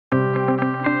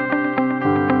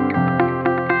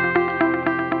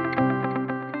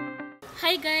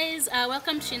guys,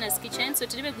 welcome to Shina's Kitchen. So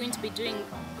today we're going to be doing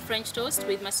French toast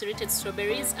with macerated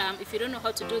strawberries. If you don't know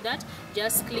how to do that,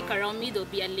 just click around me, there'll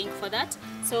be a link for that.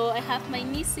 So I have my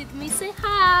niece with me. Say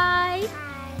hi.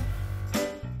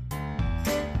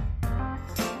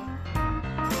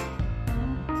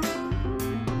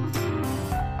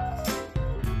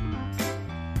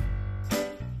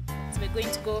 So we're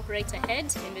going to go right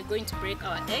ahead and we're going to break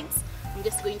our eggs. I'm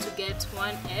just going to get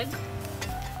one egg.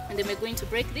 And then we're going to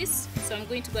break this. So I'm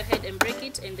going to go ahead and break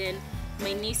it, and then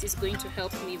my niece is going to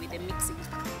help me with the mixing.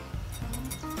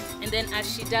 And then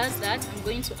as she does that, I'm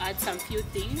going to add some few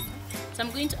things. So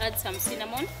I'm going to add some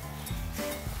cinnamon.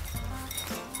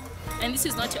 And this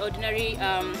is not your ordinary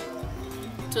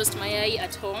toast mayai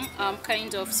at home. I'm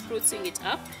kind of sprucing it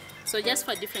up. So just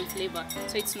for a different flavor,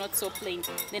 so it's not so plain.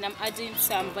 Then I'm adding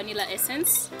some vanilla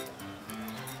essence.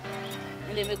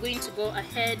 And then we're going to go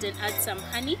ahead and add some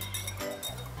honey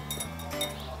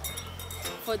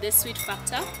for the sweet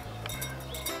factor.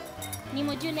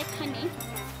 Nemo, do you like honey?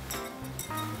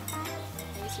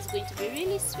 And this is going to be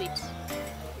really sweet.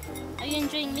 Are you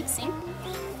enjoying mixing?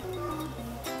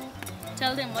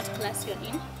 Tell them what class you're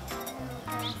in.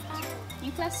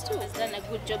 In class 2 has done a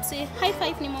good job. Say high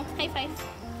five, Nemo. High five.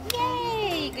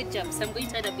 Yay! Good job. So I'm going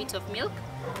to add a bit of milk,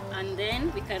 and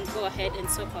then we can go ahead and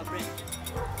soak our bread.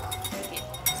 Okay.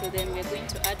 So then we're going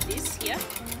to add this here.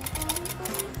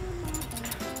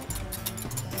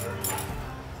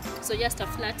 So just a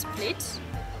flat plate.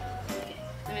 Okay.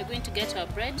 Then we're going to get our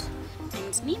bread,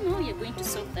 and Nemo, you're going to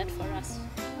soak that for us.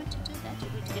 You want to do that?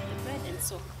 You're going to get the bread and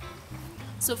soak.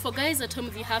 So for guys at home,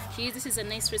 if you have kids, this is a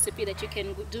nice recipe that you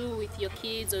can do with your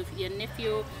kids or your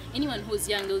nephew, anyone who's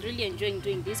young. They'll really enjoy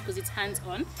doing this because it's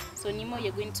hands-on. So Nemo,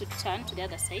 you're going to turn to the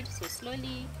other side. So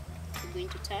slowly, you're going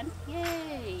to turn.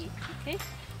 Yay! Okay.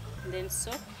 And then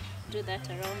soak. Do that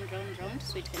around, round,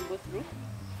 so it can go through.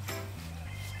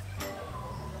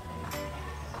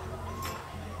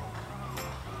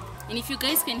 And if you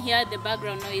guys can hear the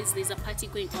background noise, there's a party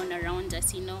going on around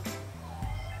us, you know.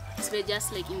 So we're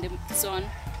just like in the zone.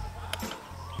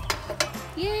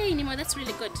 Yay, Nemo, that's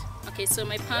really good. Okay, so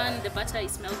my pan, the butter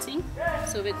is melting.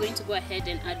 So we're going to go ahead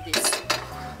and add this.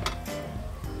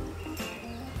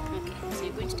 Okay, so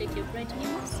you're going to take your bread,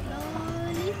 Nemo,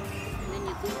 slowly. And then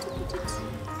you're going to put it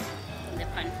in the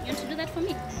pan. You want to do that for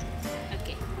me?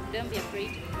 Okay, don't be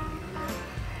afraid.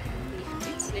 Lift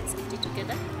it, let's lift it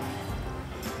together.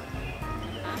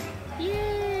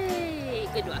 Yay!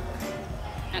 Good work.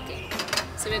 Okay,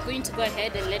 so we're going to go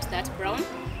ahead and let that brown.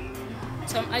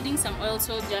 So I'm adding some oil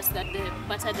so just that the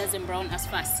butter doesn't brown as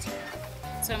fast.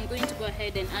 So I'm going to go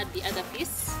ahead and add the other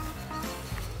piece,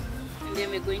 and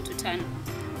then we're going to turn.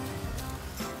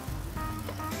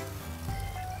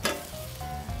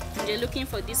 And you're looking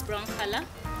for this brown color.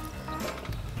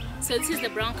 So this is the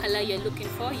brown color you're looking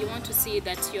for. You want to see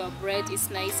that your bread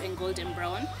is nice and golden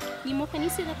brown. Nemo, can you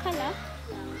see the color?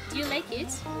 Do you like it?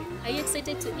 Are you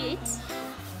excited to eat?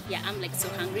 Yeah, I'm like so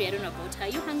hungry. I don't know about her. Are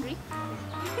you hungry?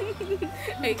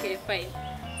 Okay, fine.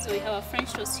 So we have our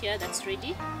French toast here that's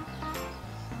ready.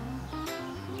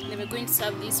 And then we're going to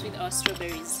serve this with our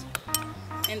strawberries.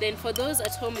 And then for those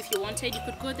at home, if you wanted, you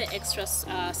could go the extra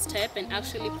step and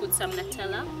actually put some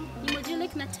Nutella. Nemo, do you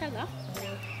like Nutella?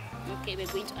 Okay, we're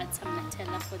going to add some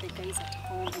Nutella for the guys at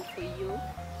home and for you.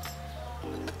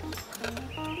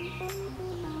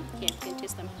 Here, you can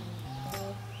taste them.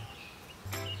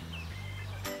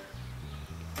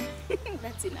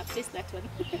 That's enough, taste that one.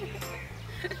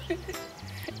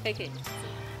 Okay.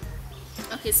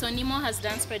 Okay, so Nemo has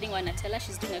done spreading our Nutella.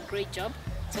 She's doing a great job.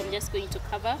 So I'm just going to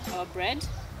cover our bread.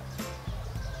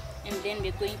 And then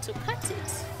we're going to cut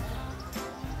it.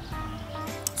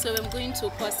 So I'm going to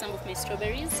pour some of my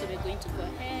strawberries. So we're going to go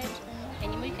ahead.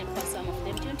 And Nemo, you can pour some of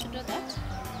them. Do you want to do that?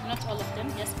 Not all of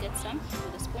them, just get some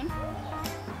with a spoon.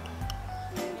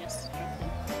 And just drop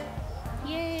them.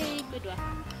 Yay, good work.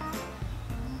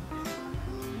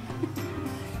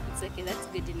 It's okay, that's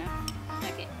good enough.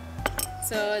 Okay,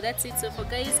 so that's it. So for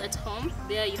guys at home,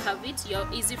 there you have it, your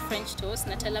easy French toast,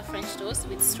 Nutella French toast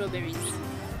with strawberries.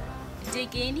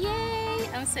 Dig in, yay!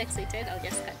 I'm so excited. I'll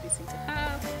just cut this into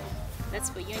half. That's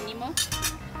for you, Nemo.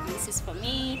 And this is for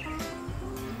me.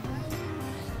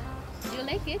 Do you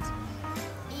like it?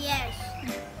 Yes.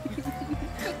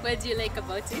 What do you like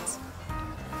about it?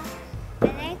 I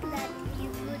like that you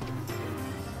put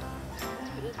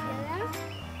Nutella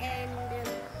and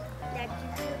that you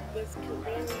put the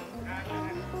strawberry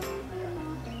and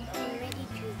ready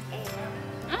to egg.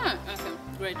 Ah, okay,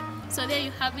 great. So there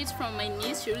you have it from my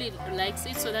niece. She really likes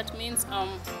it. So that means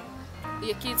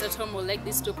your kids at home will like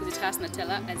this too, because it has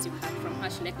Nutella, as you heard from her.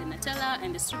 She liked the Nutella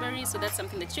and the strawberry, so that's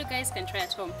something that you guys can try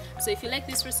at home. So if you like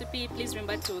this recipe, please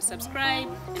remember to subscribe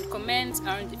and comment,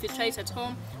 and if you try it at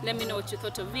home, let me know what you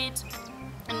thought of it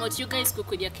and what you guys cook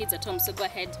with your kids at home. So go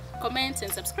ahead, comment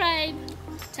and subscribe.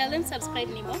 Tell them subscribe,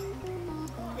 Nemo.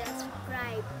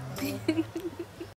 Subscribe.